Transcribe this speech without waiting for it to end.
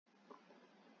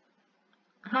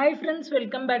Hi friends,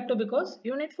 welcome back to Because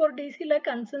Unit 4 DC la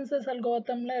consensus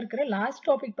algorithm la இருக்கிற last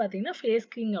topic பாத்தீங்கன்னா phase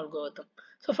king algorithm.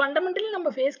 So fundamentally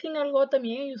நம்ம phase king algorithm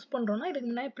ஏன் use பண்றோம்னா இதுக்கு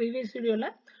முன்னாடி previous videoல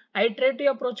iterative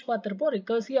approach பார்த்திருப்போம்,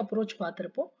 recursive approach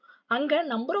பார்த்திருப்போம். அங்க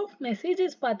number of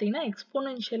messages பாத்தீங்கன்னா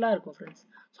exponential இருக்கும் friends.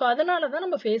 So அதனால தான்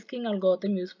நம்ம phase king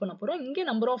algorithm யூஸ் பண்ண போறோம். இங்க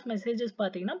number of messages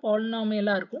பாத்தீங்கன்னா polynomial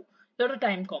இருக்கும். இதோட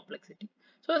time complexity.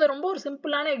 So இது ரொம்ப ஒரு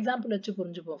சிம்பிளான எக்ஸாம்பிள் வச்சு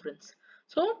புரிஞ்சுப்போம் friends.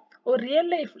 So ஒரு real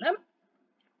lifeல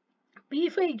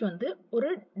P5 க்கு வந்து ஒரு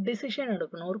decision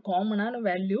எடுக்கணும், ஒரு காமனான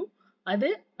வேல்யூ அது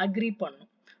அக்ரி பண்ணும்.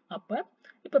 அப்ப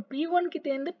இப்ப P1 கிட்ட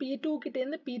இருந்து P2 கிட்ட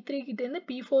இருந்து P3 கிட்ட இருந்து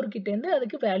P4 கிட்ட இருந்து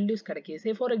அதுக்கு வேல்யூஸ் கிடைக்குது.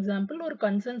 Say for example ஒரு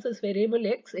consensus variable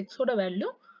x ஓட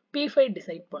வேல்யூ P5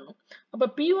 டிசைட் பண்ணும். அப்ப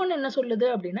P1 என்ன சொல்லுது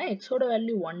அப்படின்னா x ஓட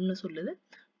வேல்யூ 1 சொல்லுது.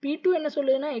 P2 என்ன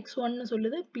சொல்லுதுன்னா x1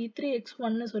 சொல்லுது, P3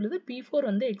 x1 சொல்லுது, P4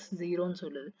 வந்து x0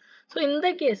 சொல்லுது. ஸோ இந்த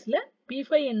கேஸ்ல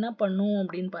P5 என்ன பண்ணும்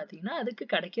அப்படின்னு பார்த்தீங்கன்னா அதுக்கு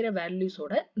கிடைக்கிற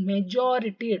வேல்யூஸோட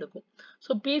மெஜாரிட்டி எடுக்கும்.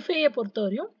 ஸோ P5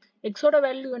 பொறுத்தவரையும் எக்ஸோட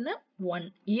வேல்யூ என்ன 1.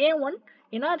 ஏன் 1?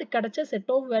 ஏன்னா அது கிடைச்ச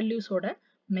செட் ஆஃப் வேல்யூஸோட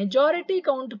மெஜாரிட்டி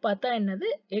கவுண்ட் பார்த்தா என்னது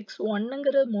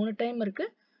x1ங்கிறது 3 டைம் இருக்கு,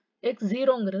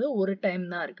 x0ங்கிறது ஒரு டைம்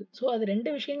தான் இருக்கு. ஸோ அது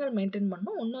ரெண்டு விஷயங்கள் மெயின்டைன்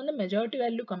பண்ணும். ஒன்று வந்து மெஜாரிட்டி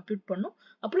வேல்யூ கம்ப்யூட் பண்ணும்,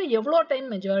 அப்புறம் எவ்வளோ டைம்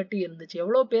மெஜாரிட்டி இருந்துச்சு,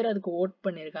 எவ்வளோ பேர் அதுக்கு ஓட்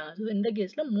பண்ணியிருக்காங்க. ஸோ இந்த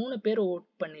கேஸில் 3 பேர் ஓட்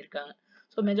பண்ணியிருக்காங்க.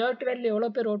 ஸோ மெஜாரிட்டி வேல்யூ எவ்வளோ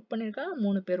பேர் ஓட் பண்ணியிருக்காங்க,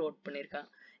 3 பேர் ஓட் பண்ணியிருக்காங்க.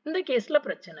 இந்த கேஸில்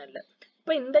பிரச்சனை இல்லை.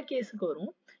 இப்போ இந்த கேஸுக்கு வரும்.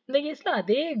 இந்த கேஸில்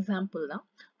அதே எக்ஸாம்பிள் தான்.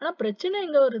 ஆனால் பிரச்சனை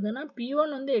எங்கே வருதுன்னா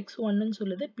P1 வந்து x1ன்னு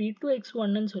சொல்லுது, P2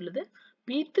 x1ன்னு சொல்லுது,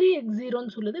 P3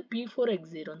 x0ன்னு சொல்லுது, P4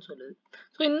 x0ன்னு சொல்லுது.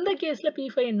 ஸோ இந்த கேஸில்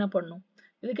P5 என்ன பண்ணும்?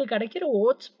 இதுக்கு கிடைக்கிற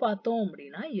ஓட்ஸ் பார்த்தோம்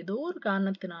அப்படின்னா ஏதோ ஒரு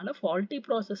காரணத்தினால ஃபால்ட்டி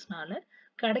ப்ராசஸ்னால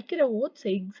கிடைக்கிற ஓட்ஸ்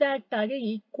எக்ஸாக்டாக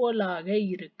ஈக்குவலாக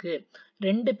இருக்கு.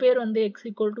 2 பேர் வந்து x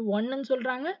equal to 1ன்னு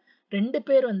சொல்றாங்க, 2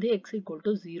 பேர் வந்து x equal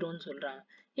to 0ன்னு சொல்றாங்க.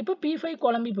 இப்போ P5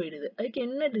 குழம்பி போயிடுது. அதுக்கு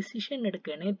என்ன டிசிஷன்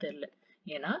எடுக்கனே தெரியல.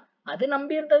 ஏன்னா அது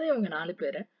நம்பி இருந்தது இவங்க 4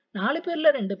 பேரை, 4 பேர்ல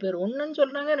 2 பேர் 1ன்னு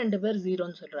சொல்றாங்க, 2 பேர்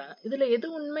 0ன்னு சொல்றாங்க. இதுல எது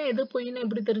உண்மை எது பொய்ன்னு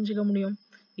எப்படி தெரிஞ்சுக்க முடியும்?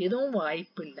 எதுவும்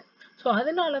வாய்ப்பு இல்லை. ஸோ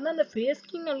அதனால தான் இந்த phase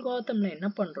king algorithmல என்ன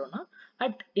பண்றோம்னா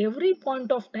at every point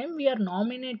of time we are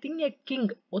nominating a king.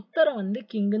 ஒருத்தரை வந்து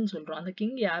கிங்னு சொல்றோம். அந்த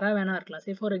கிங் யாரா வேணா இருக்கலாம்.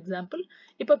 say for example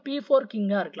இப்ப P4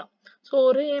 கிங்கா இருக்கலாம். ஸோ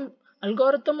ஒரு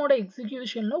அல்காரிதமோட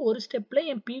எக்ஸிகியூஷன்ல ஒரு ஸ்டெப்ல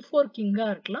என் P4 கிங்கா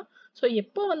இருக்கலாம். ஸோ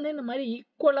எப்போ வந்து இந்த மாதிரி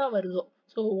ஈக்குவலா வருதோ,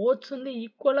 ஸோ ஓட்ஸ் வந்து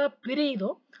ஈக்குவலா பிரியுதோ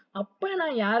அப்ப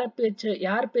நான்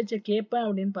யார் பேச்சை கேட்பேன்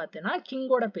அப்படின்னு பார்த்தேன்னா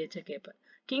கிங்கோட பேச்சை கேட்பேன்.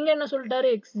 கிங் என்ன சொல்லிட்டாரு,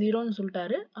 x0ன்னு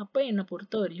சொல்லிட்டாரு. அப்ப என்னை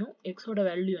பொறுத்த வரையும் எக்ஸோட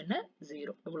வேல்யூ என்ன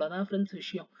 0. இவ்வளவுதான் ஃப்ரெண்ட்ஸ்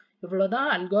விஷயம். இவ்வளவுதான்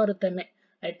அல்காரிதமே.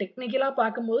 அது டெக்னிக்கலா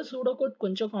பார்க்கும்போது சூடோ கோட்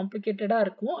கொஞ்சம் காம்ப்ளிகேட்டடா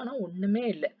இருக்கும், ஆனா ஒண்ணுமே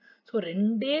இல்லை. ஸோ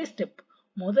ரெண்டே ஸ்டெப்.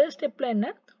 முதல் ஸ்டெப்ல என்ன,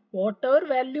 what ever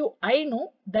value I know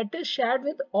that is shirt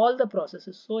with all the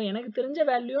processes. So எனக்கு தெரிஞ்ச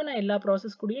வேல்யூ நான் எல்லா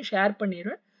ப்ராசஸ் கூடயும் ஷேர்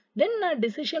பண்ணிடுவேன். தென் நான்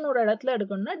டிசிஷன் ஒரு இடத்துல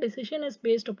எடுக்கணும்னா decision is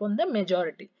based upon the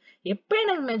majority. எப்போ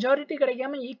எனக்கு மெஜாரிட்டி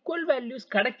கிடைக்காம ஈக்குவல் வேல்யூஸ்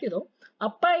கிடைக்குதோ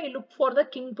அப்ப I look for the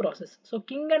king process. So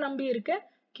கிங்கை நம்பி இருக்க,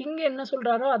 கிங் என்ன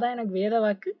சொல்றாரோ அதான் எனக்கு வேத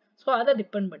வாக்கு. ஸோ அதை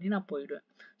டிபெண்ட் பண்ணி நான் போயிடுவேன்.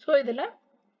 ஸோ இதுல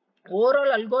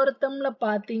ஓவரால் அல்காரிதம்ல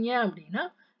பார்த்தீங்க அப்படின்னா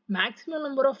maximum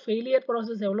number of failure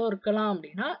process எவ்வளோ இருக்கலாம்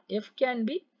அப்படின்னா f can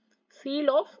be seal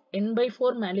of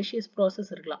n/4 malicious process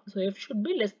இருக்கலாம். So f should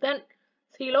be less than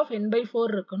seal of n/4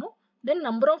 இருக்கணும். தென்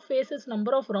number of faces,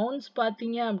 number of rounds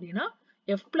பார்த்தீங்க அப்படின்னா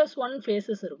f+1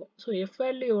 ஃபேஸஸ் இருக்கும். ஸோ f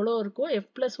வேல்யூ எவ்வளோ இருக்கோ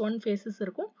f+1 ஃபேஸஸ்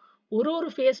இருக்கும். ஒரு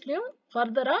ஃபேஸ்லயும்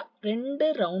ஃபர்தரா 2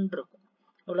 ரவுண்ட் இருக்கும்.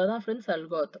 அவ்வளோதான் ஃப்ரெண்ட்ஸ்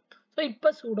அல்காரிதம். ஸோ இப்போ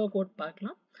சூடோ கோட்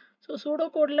பார்க்கலாம். ஸோ சூடோ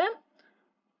கோட்ல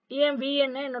ஏன் v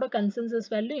என்ன என்னோட consensus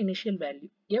value, initial value.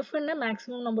 f என்ன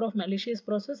maximum number of malicious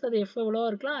process, அது f எவ்வளோ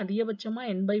இருக்கலாம், அதிகபட்சமா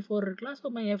n/4 இருக்கலாம். So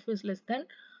my f is less than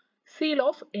seal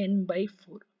of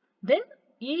n/4. then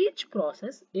each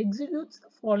process executes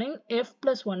the following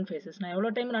f+1 phases. நான்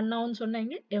எவ்வளோ டைம் ரன் ஆகும்னு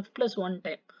சொன்னேங்க, f+1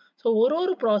 டைம். ஸோ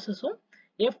ஒரு ப்ராசஸும்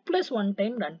f+1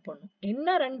 டைம் ரன் பண்ணும்.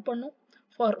 என்ன ரன் பண்ணும்?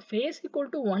 For phase equal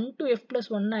to 1 to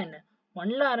f+1னா என்ன,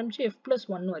 1ல ஆரம்பிச்சு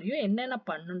f+1 வரையும் என்னென்ன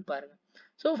பண்ணுன்னு பாருங்க.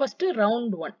 So first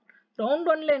round 1. ரவுண்ட்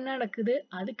 1ல என்ன நடக்குது,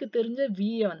 அதுக்கு தெரிஞ்ச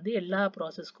v-யை வந்து எல்லா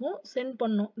ப்ராசஸ்க்கும் சென்ட்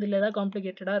பண்ணும். இதில் ஏதாவது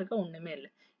காம்ப்ளிகேட்டடாக இருக்கா, ஒன்றுமே இல்லை.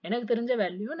 எனக்கு தெரிஞ்ச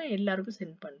வேல்யூ நான் எல்லாருக்கும்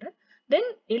சென்ட் பண்ணுறேன். தென்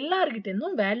எல்லார்கிட்ட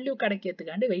இருந்தும் வேல்யூ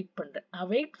கிடைக்கிறதுக்காண்டி வெயிட் பண்ணுறேன்.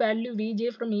 Await value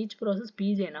vj from each process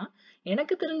pjனா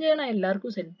எனக்கு தெரிஞ்சதை நான்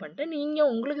எல்லாருக்கும் சென்ட் பண்ணிட்டேன்,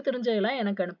 நீங்கள் உங்களுக்கு தெரிஞ்சதெல்லாம்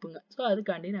எனக்கு அனுப்புங்க. ஸோ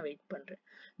அதுக்காண்டி நான் வெயிட் பண்ணுறேன்.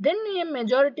 தென் என்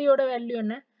மெஜாரிட்டியோட வேல்யூ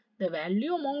என்ன, the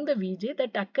value among the vj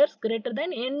that occurs greater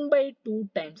than n/2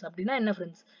 times. அப்படின்னா என்ன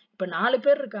ஃப்ரெண்ட்ஸ், இப்போ 4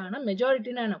 பேர் இருக்காங்கன்னா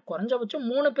மெஜாரிட்டினா என்ன, குறைஞ்சபட்சம்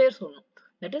 3 பேர் சொல்லணும்.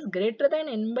 That is greater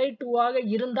than n/2 ஆக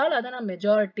இருந்தால் அதை நான்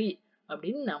மெஜாரிட்டி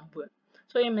அப்படின்னு நம்புவேன்.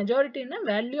 ஸோ என் மெஜாரிட்டி என்ன,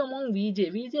 வேல்யூ அமாங் விஜே.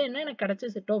 விஜே என்ன, எனக்கு கிடைச்ச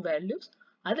செட் ஆஃப் வேல்யூஸ்.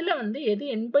 அதில் வந்து எது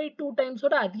n/2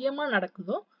 டைம்ஸோட அதிகமாக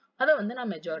நடக்குதோ அதை வந்து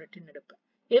நான் மெஜாரிட்டின்னு எடுப்பேன்.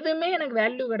 எதுவுமே எனக்கு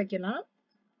வேல்யூ கிடைக்கலாம்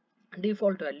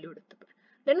டிஃபால்ட் வேல்யூ எடுத்துப்பேன்.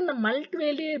 தென் இந்த மல்டி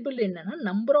வேரியபிள் என்னன்னா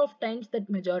number of times that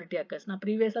majority occurs. நான்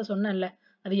ப்ரீவியஸா சொன்னேன்ல,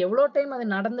 அது எவ்வளோ டைம் அது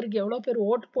நடந்திருக்கு, எவ்வளோ பேர்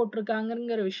ஓட்டு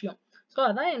போட்டிருக்காங்கிற விஷயம். ஸோ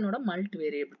அதான் என்னோட மல்டி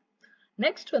வேரியபிள்.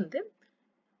 நெக்ஸ்ட் வந்து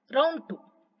ரவுண்ட் 2.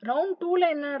 ரவுண்ட் 2ல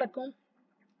என்ன நடக்கும்?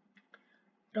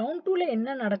 ரவுண்ட் 2ல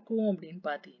என்ன நடக்கும் அப்படின்னு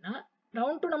பார்த்தீங்கன்னா,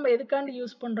 ரவுண்ட் 2 நம்ம எதுக்காண்டி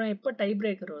யூஸ் பண்றோம்? எப்போ டை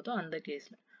பிரேக்கர் வருதோ அந்த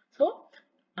கேஸ்ல. ஸோ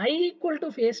I equal to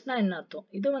ஃபேஸ்னா என்ன அர்த்தம்?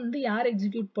 இது வந்து யார்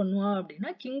எக்ஸிக்யூட் பண்ணுவா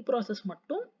அப்படின்னா கிங் ப்ராசஸ்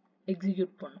மட்டும்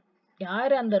எக்ஸிக்யூட் பண்ணும்.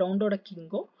 யார் அந்த ரவுண்டோட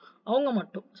கிங்கோ அவங்க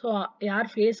மட்டும். ஸோ யார்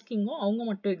ஃபேஸ் கிங்கோ அவங்க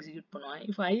மட்டும் எக்ஸிக்யூட் பண்ணுவாங்க.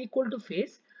 If I equal to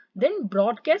face then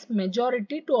broadcast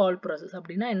majority to all process.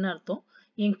 அப்படின்னா என்ன அர்த்தம்?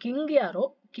 என் கிங் யாரோ,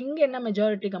 கிங் என்ன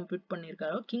மெஜாரிட்டி கம்ப்யூட்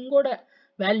பண்ணியிருக்காரோ கிங்கோட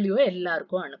வேல்யூவை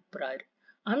எல்லாருக்கும் அனுப்புறாரு.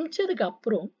 அனுப்பிச்சதுக்கு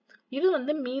அப்புறம் இது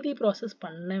வந்து மீதி ப்ராசஸ்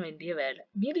பண்ண வேண்டிய வேலை.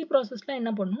 மீதி ப்ராசஸ்ல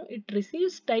என்ன பண்ணும்? It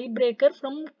receives tie breaker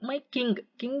from my king.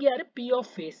 King யாரு? P of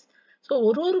face. ஸோ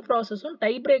ஒரு ப்ராசஸும்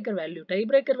tie breaker value. Tie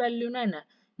breaker வேல்யூனா என்ன?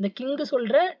 இந்த கிங்கு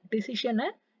சொல்ற டிசிஷனை,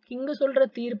 கிங்கு சொல்ற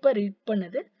தீர்ப்பை ரீட்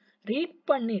பண்ணுது. ரீட்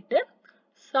பண்ணிட்டு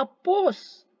சப்போஸ்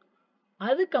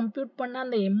அது கம்ப்யூட் பண்ண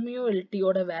அந்த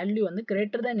MULTயோட வேல்யூ வந்து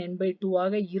கிரேட்டர் தேன் n/2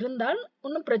 ஆக இருந்தால்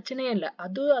ஒன்றும் பிரச்சனையே இல்லை.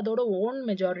 அது அதோட ஓன்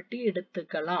மெஜாரிட்டி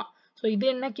எடுத்துக்கலாம். ஸோ இது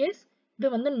என்ன கேஸ்? இது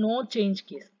வந்து நோ சேஞ்ச்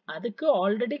கேஸ். அதுக்கு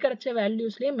ஆல்ரெடி கிடைச்ச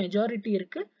வேல்யூஸ்லயே மெஜாரிட்டி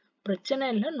இருக்கு, பிரச்சனை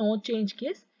இல்லை, நோ சேஞ்ச்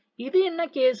கேஸ். இது என்ன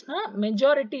கேஸ்னா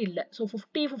மெஜாரிட்டி இல்லை, ஸோ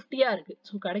 50-50 இருக்கு.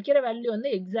 ஸோ கிடைக்கிற வேல்யூ வந்து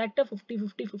எக்ஸாக்டா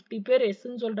 50-50. 50 பேர்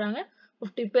எஸ்ன்னு சொல்றாங்க,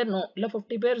 50 பேர் நோ, இல்லை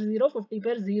 50 பேர் 0, 50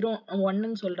 பேர் 0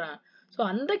 1ன்னு சொல்றாங்க. ஸோ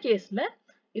அந்த கேஸ்ல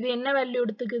இது என்ன வேல்யூ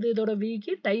எடுத்துக்குது? இதோட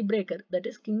விக்கு tie breaker, that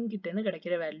is king கிட்ட இருந்து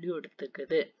கிடைக்கிற வேல்யூ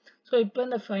எடுத்துக்குது. ஸோ இப்போ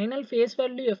இந்த ஃபைனல் ஃபேஸ்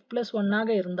வேல்யூ f+1 ஆக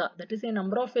இருந்தா, that is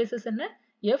number of faces என்ன?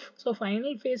 F. So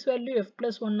final face value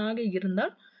f+1 ஆக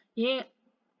இருந்தால் ஏன்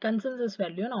கன்சென்சஸ்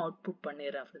வேல்யூ நான் அவுட்புட்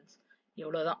பண்ணிடுறேன் ஃப்ரெண்ட்ஸ்.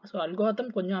 இவ்வளோதான். ஸோ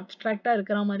அல்காரிதம் கொஞ்சம் அப்ட்ராக்டா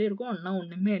இருக்கிற மாதிரி இருக்கும், ஆனால்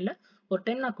ஒன்றுமே இல்லை. ஒரு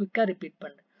டைம் நான் குயிக்காக ரிப்பீட்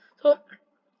பண்ணுறேன். ஸோ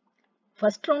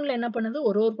ஃபர்ஸ்ட் ரவுண்ட்ல என்ன பண்ணுது?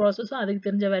 ஒரு ப்ராசஸும் அதுக்கு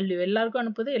தெரிஞ்ச வேல்யூ எல்லாருக்கும்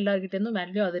அனுப்புது, எல்லாருக்கிட்ட இருந்தும்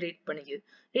வேல்யூ அதை ரீட் பண்ணிக்குது.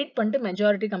 ரீட் பண்ணிட்டு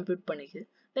மெஜாரிட்டி கம்ப்யூட் பண்ணிக்குது.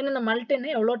 தென் இந்த மல்டின்னு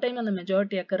எவ்வளோ டைம் அந்த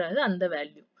மெஜாரிட்டி அக்கறாது அந்த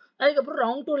வேல்யூ. அதுக்கப்புறம்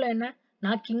ரவுண்ட் 2ல என்ன?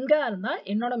 நான் கிங்கா இருந்தா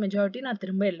என்னோட மெஜாரிட்டி நான்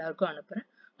திரும்ப எல்லாருக்கும் அனுப்புறேன்.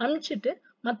 அனுப்பிச்சிட்டு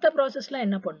மற்ற ப்ராசஸ்லாம்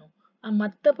என்ன பண்ணும்?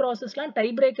 மற்ற ப்ராசஸ்லாம் டை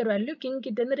பிரேக்கர் வேல்யூ கிங்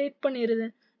கிட்ட இருந்து ரீட் பண்ணிடுது.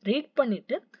 ரீட்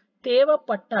பண்ணிட்டு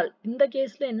தேவைப்பட்டால், இந்த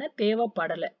கேஸ்ல என்ன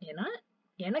தேவைப்படலை, ஏன்னா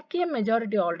எனக்கே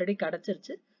மெஜாரிட்டி ஆல்ரெடி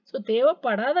கிடைச்சிருச்சு. ஸோ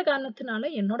தேவைப்படாத காரணத்தினால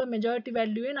என்னோட மெஜாரிட்டி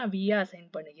வேல்யூவே நான் வியா அசைன்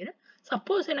பண்ணிக்கிறேன்.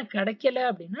 சப்போஸ் எனக்கு கிடைக்கல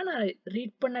அப்படின்னா நான்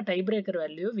ரீட் பண்ண டை பிரேக்கர்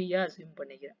வேல்யூ வியா அசைன்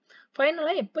பண்ணிக்கிறேன்.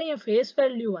 ஃபைனலாக எப்போ என் ஃபேஸ்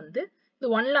வேல்யூ வந்து இது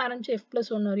 1ல ஆரம்பிச்சு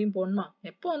f+1 வரையும் போகணுமா?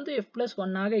 எப்போ வந்து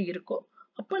f+1 ஆக இருக்கோ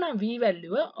அப்போ நான் v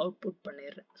வேல்யூவை அவுட்புட்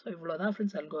பண்ணிடுறேன். ஸோ இவ்வளோதான்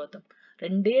ஃப்ரெண்ட்ஸ் அல்காரிதம்.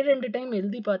 ரெண்டு டைம்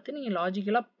எழுதி பார்த்து நீங்கள்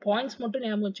லாஜிக்கலாக பாயிண்ட்ஸ் மட்டும்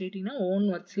ஞாபகம் வச்சுக்கிட்டீங்கன்னா ஓன்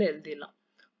வேர்ட்ஸில் எழுதிடலாம்,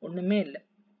 ஒன்றுமே இல்லை.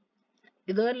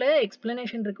 இதுல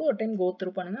எக்ஸ்பிளனேஷன் இருக்கு, ஒரு டைம் கோ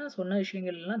த்ரூ பண்ணுங்க. சொன்ன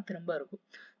விஷயங்கள் எல்லாம் திரும்ப இருக்கும்.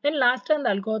 தென் லாஸ்டா அந்த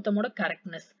அல்காரிதமோட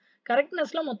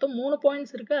கரெக்ட்னஸ்ல மொத்தம் 3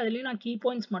 பாயிண்ட்ஸ் இருக்கு. அதுலயும் நான் கீ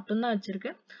பாயிண்ட்ஸ் மட்டும் தான்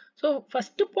வச்சிருக்கேன். ஸோ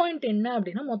ஃபர்ஸ்ட் பாயிண்ட் என்ன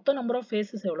அப்படின்னா மொத்தம் நம்பர் ஆஃப்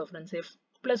ஃபேஸஸ் எவ்வளோ friends?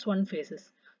 f+1 faces.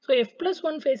 So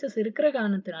f+1 faces இருக்கிற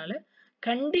காரணத்தினால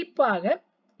கண்டிப்பாக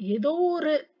ஏதோ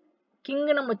ஒரு கிங்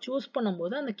நம்ம சூஸ்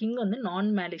பண்ணும்போது அந்த கிங் வந்து நான்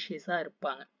மேலிஷியஸா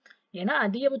இருப்பாங்க. ஏன்னா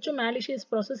அதிகபட்சம் மேலிஷியஸ்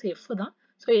ப்ராசஸ் f தான்.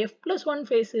 ஸோ f+1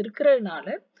 ஃபேஸ் இருக்கிறதுனால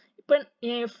இப்போ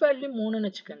என் f வேல்யூ 3ன்னு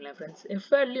வச்சுக்கோங்களேன் ஃப்ரெண்ட்ஸ். f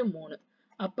value 3.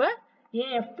 அப்போ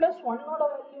என் f+1ஓட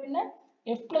வேல்யூ என்ன?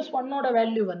 f+1ஓட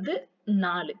வேல்யூ வந்து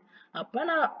 4. அப்போ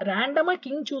நான் ரேண்டமா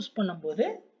கிங் சூஸ் பண்ணும்போது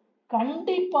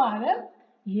கண்டிப்பாக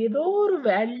ஏதோ ஒரு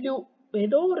வேல்யூ,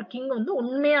 ஏதோ ஒரு கிங் வந்து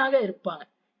உண்மையாக இருப்பாங்க.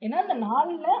 ஏன்னா இந்த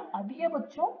 4ல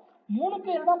அதிகபட்சம் 3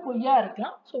 பேர் தான் பொய்யா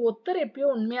இருக்கலாம். ஸோ ஒருத்தர் எப்பயோ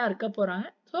உண்மையா இருக்க போறாங்க.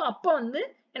 ஸோ அப்போ வந்து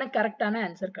எனக்கு கரெக்டான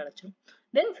ஆன்சர் கிடைச்சிடும்.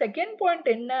 தென் செகண்ட் பாயிண்ட்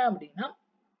என்ன அப்படின்னா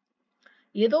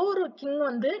ஏதோ ஒரு கிங்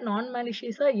வந்து நான்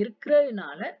மேலிஷியஸா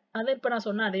இருக்கிறதுனால, அதை இப்போ நான்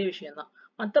சொன்ன அதே விஷயம் தான்,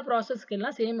 மற்ற ப்ராசஸ்க்கு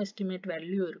எல்லாம் சேம் எஸ்டிமேட்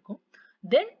வேல்யூ இருக்கும்.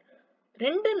 தென்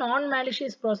 2 நான்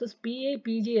மேலிஷியஸ் ப்ராசஸ் PI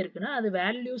PJ இருக்குன்னா அது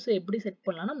வேல்யூஸ் எப்படி செட்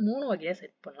பண்ணலாம்னா 3 வகையா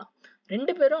செட் பண்ணலாம்.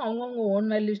 2 பேரும் அவங்கவுங்க ஓன்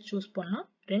வேல்யூஸ் சூஸ் பண்ணலாம்.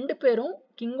 2 பேரும்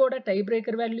கிங்கோட டை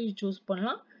பிரேக்கர் வேல்யூ சூஸ்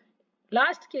பண்ணலாம்.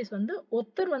 லாஸ்ட் கேஸ் வந்து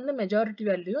ஒருத்தர் வந்து மெஜாரிட்டி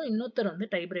வேல்யூ, இன்னொருத்தர் வந்து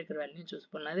டை பிரேக்கர் வேல்யூ சூஸ்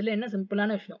பண்ணலாம். இதுல என்ன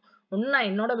சிம்பிளான விஷயம், ஒன்று நான்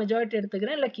என்னோட மெஜாரிட்டி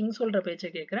எடுத்துக்கிறேன், இல்லை கிங் சொல்ற பேச்சை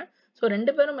கேட்குறேன். ஸோ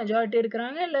 2 பேரும் மெஜாரிட்டி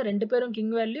எடுக்கிறாங்க, இல்லை 2 பேரும்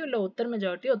கிங் வேல்யூ, இல்லை ஒருத்தர்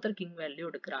மெஜாரிட்டி ஒருத்தர் கிங் வேல்யூ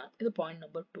எடுக்கிறாங்க. இது பாயிண்ட்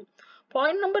நம்பர் 2.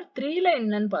 பாயிண்ட் நம்பர் 3ல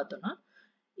என்னன்னு பார்த்தோம்னா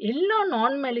எல்லா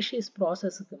நான் malicious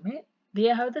ப்ராசஸுக்குமே they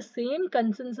have the same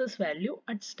consensus value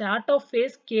at start of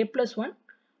phase k+1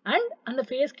 and அந்த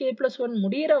phase k+1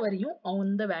 முடிகிற வரையும்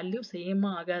அந்த வேல்யூ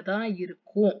சேமாக தான்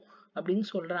இருக்கும் அப்படின்னு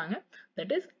சொல்றாங்க.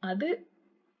 தட் இஸ்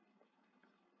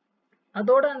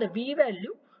அதோட அந்த v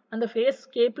வேல்யூ அந்த ஃபேஸ்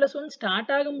k+1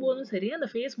 ஸ்டார்ட் ஆகும்போதும் சரி, அந்த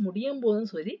ஃபேஸ் முடியும் போதும்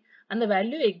சரி, அந்த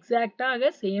வேல்யூ எக்ஸாக்ட்டாக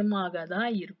சேமாக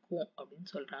தான் இருக்கும் அப்படின்னு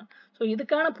சொல்றாங்க. ஸோ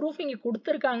இதுக்கான ப்ரூஃப் இங்க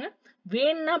குடுத்திருக்காங்க.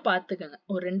 வேணும்னா பார்த்துக்கங்க.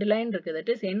 ஒரு 2 லைன் இருக்கு.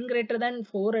 That is n greater than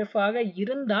 4f ஆக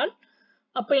இருந்தால்,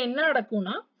 அப்ப என்ன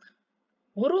நடக்கும்னா,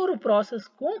 ஒரு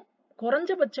ப்ராசஸ்க்கும்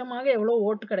குறைஞ்சபட்சமாக எவ்வளவு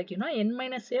ஓட் கிடைக்கும்னா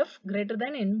n-f greater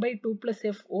than n/2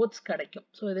 + f oats கிடைக்கும்.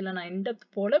 ஸோ இதுல நான் இன்டெப்த்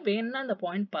போல வேணும்னா அந்த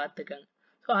பாயிண்ட் பார்த்துக்கங்க.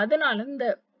 ஸோ அதனால இந்த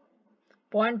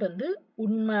பாயிண்ட் வந்து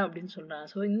உண்மை அப்படின்னு சொல்றாங்க.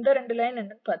 ஸோ இந்த 2 லைன்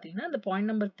என்னன்னு பார்த்தீங்கன்னா, இந்த பாயிண்ட்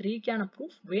நம்பர் 3க்கான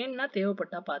ப்ரூஃப் வேணும்னா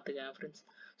தேவைப்பட்டா பார்த்துக்கங்க ஃப்ரெண்ட்ஸ்.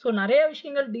 ஸோ நிறைய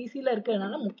விஷயங்கள் டிசில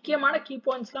இருக்கிறதுனால முக்கியமான கீ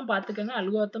பாயிண்ட்ஸ்லாம் பார்த்துக்கங்க.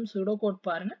 அல்கோரிதம், சூடோ கோட்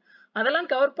பாருங்க. அதெல்லாம்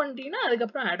கவர் பண்ணிட்டீங்கன்னா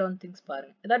அதுக்கப்புறம் ஆட் ஆன் திங்ஸ்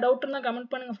பாருங்க. ஏதாவது டவுட் இருந்தா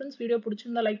கமெண்ட் பண்ணுங்க ஃப்ரெண்ட்ஸ். வீடியோ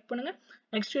பிடிச்சிருந்தா லைக் பண்ணுங்க.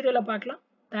 நெக்ஸ்ட் வீடியோல பார்க்கலாம்.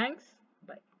 தேங்க்ஸ்.